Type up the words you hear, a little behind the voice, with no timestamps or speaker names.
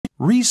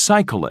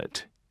Recycle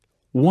it.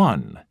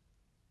 1.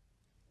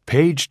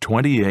 Page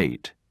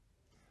 28.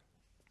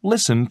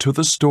 Listen to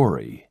the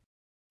story.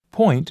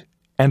 Point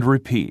and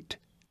repeat.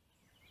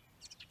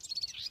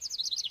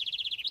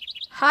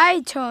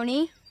 Hi,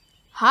 Tony.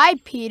 Hi,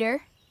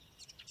 Peter.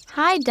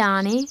 Hi,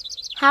 Donnie.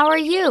 How are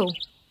you?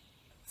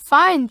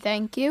 Fine,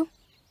 thank you.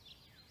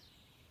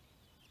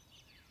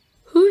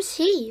 Who's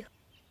he?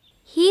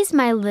 He's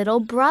my little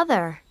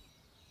brother.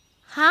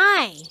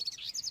 Hi.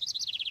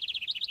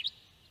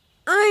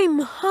 I'm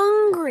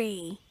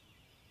hungry.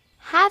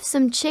 Have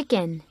some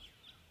chicken.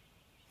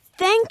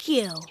 Thank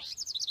you.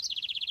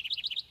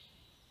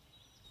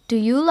 Do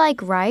you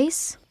like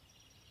rice?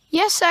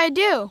 Yes, I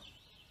do.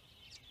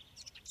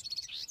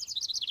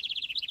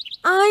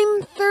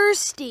 I'm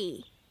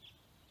thirsty.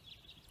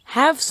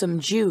 Have some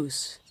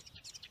juice.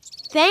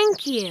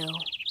 Thank you.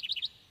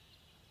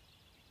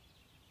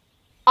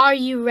 Are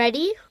you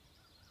ready?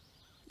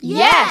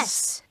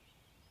 Yes.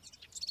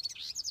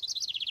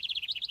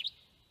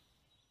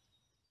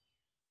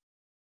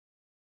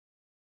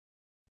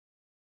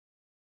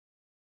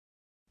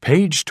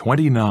 Page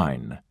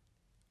 29.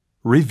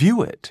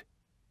 Review it.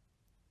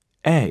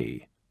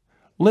 A.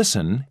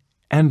 Listen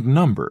and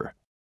number.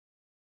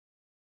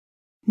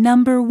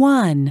 Number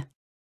 1.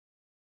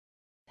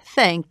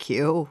 Thank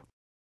you.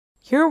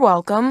 You're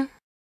welcome.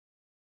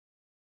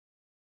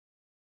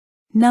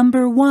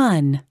 Number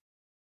 1.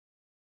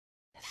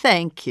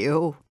 Thank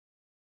you.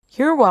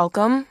 You're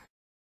welcome.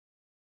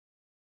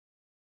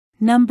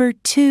 Number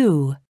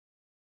 2.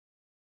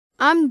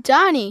 I'm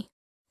Donnie.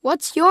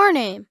 What's your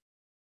name?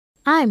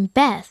 I'm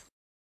Beth.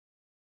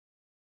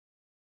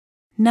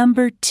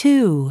 Number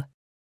 2.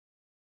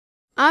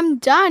 I'm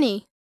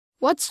Donnie.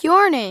 What's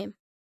your name?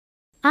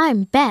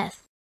 I'm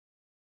Beth.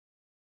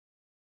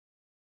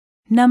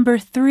 Number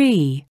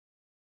 3.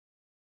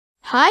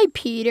 Hi,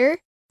 Peter.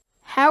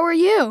 How are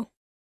you?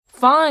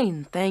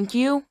 Fine, thank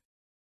you.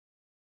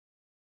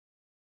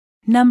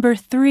 Number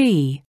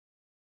 3.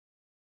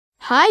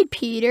 Hi,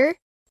 Peter.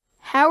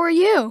 How are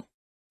you?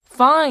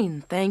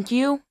 Fine, thank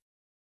you.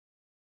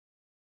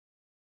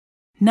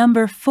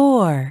 Number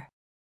 4.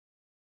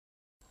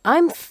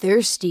 I'm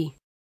thirsty.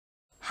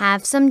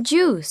 Have some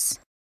juice.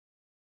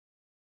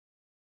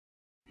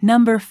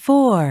 Number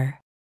 4.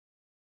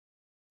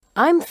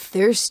 I'm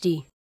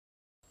thirsty.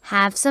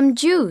 Have some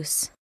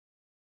juice.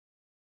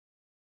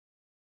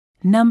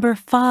 Number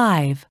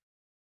 5.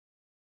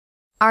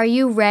 Are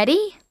you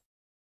ready?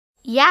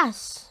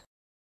 Yes.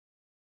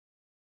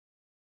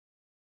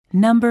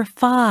 Number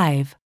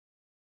 5.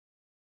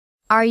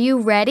 Are you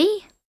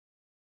ready?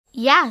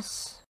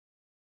 Yes.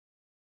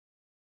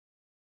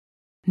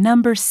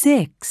 Number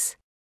 6.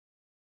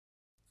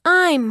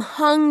 I'm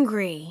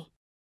hungry.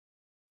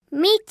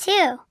 Me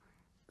too.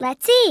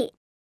 Let's eat.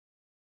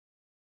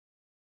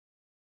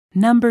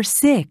 Number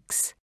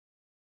 6.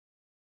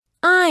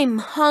 I'm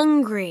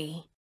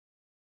hungry.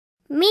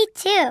 Me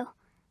too.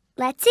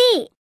 Let's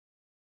eat.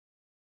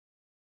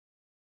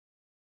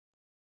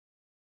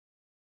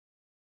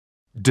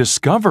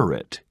 Discover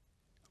it.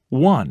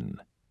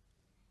 1.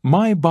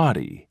 My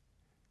body.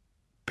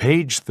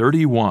 Page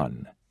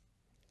 31.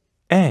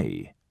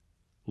 A.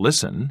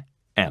 Listen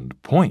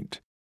and point.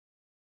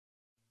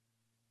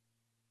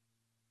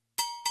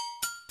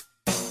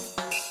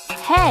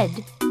 Head.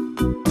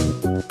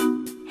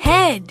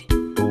 Head.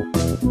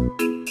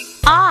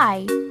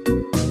 Eye.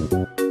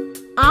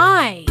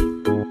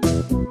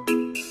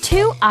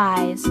 2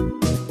 eyes.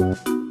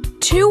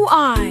 2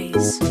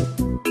 eyes.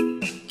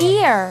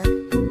 Ear.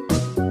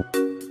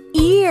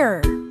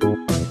 Ear.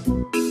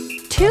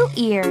 2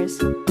 ears.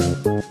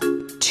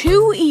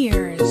 2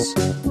 ears.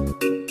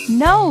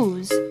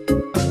 Nose.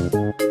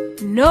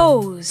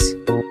 Nose.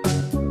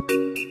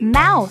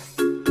 Mouth.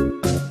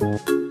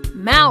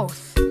 Mouth.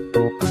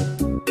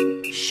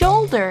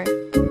 Shoulder.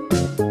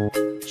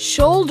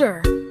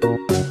 Shoulder.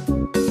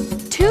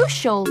 2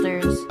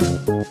 shoulders.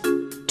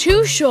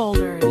 2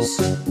 shoulders.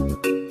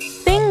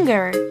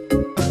 Finger.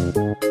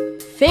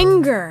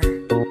 Finger.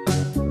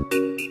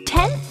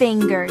 10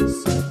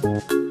 fingers.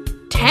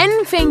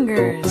 10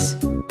 fingers.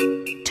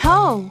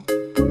 Toe.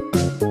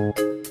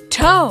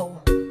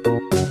 Toe.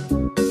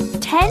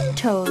 10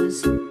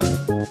 toes.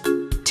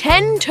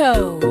 10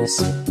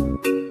 toes.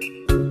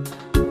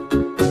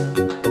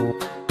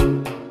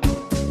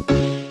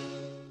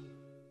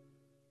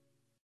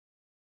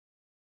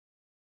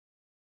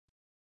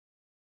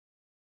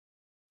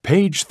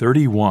 Page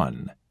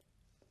 31.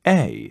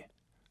 A.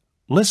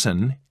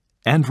 Listen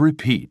and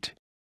repeat.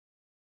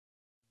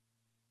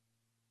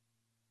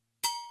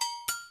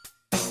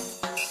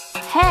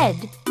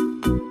 Head.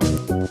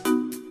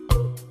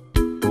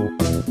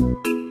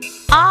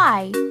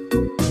 Eye.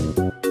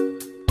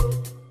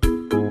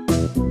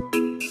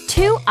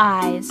 2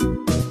 eyes.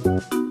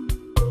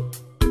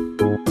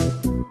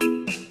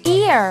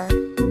 Ear.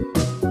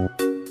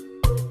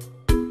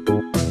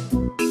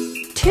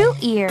 2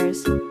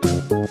 ears.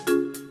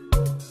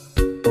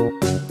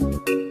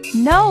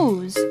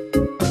 Nose.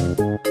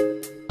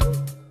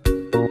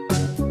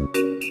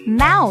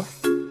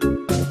 Mouth.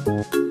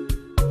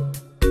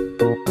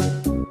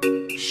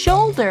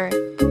 shoulder,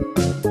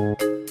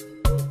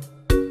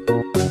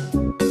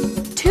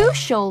 2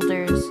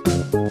 shoulders,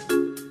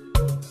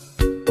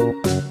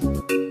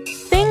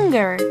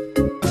 finger,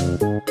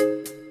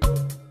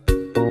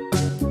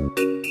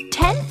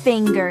 10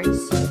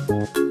 fingers,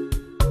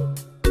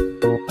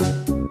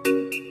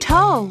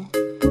 toe,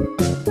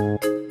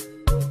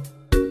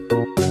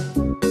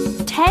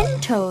 10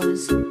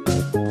 toes.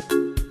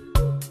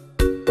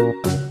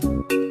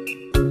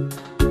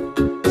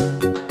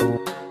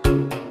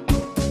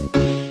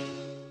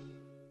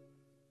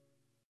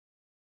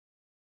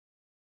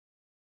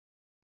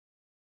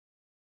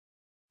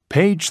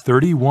 Page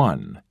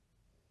 31.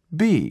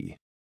 B.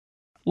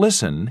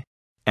 Listen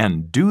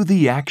and do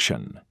the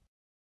action.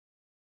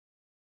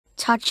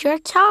 Touch your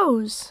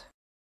toes.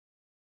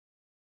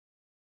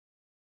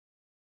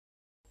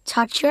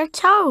 Touch your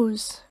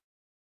toes.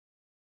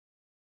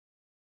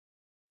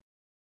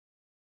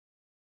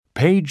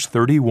 Page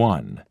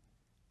 31.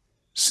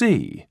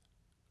 C.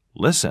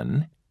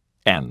 Listen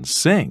and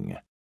sing.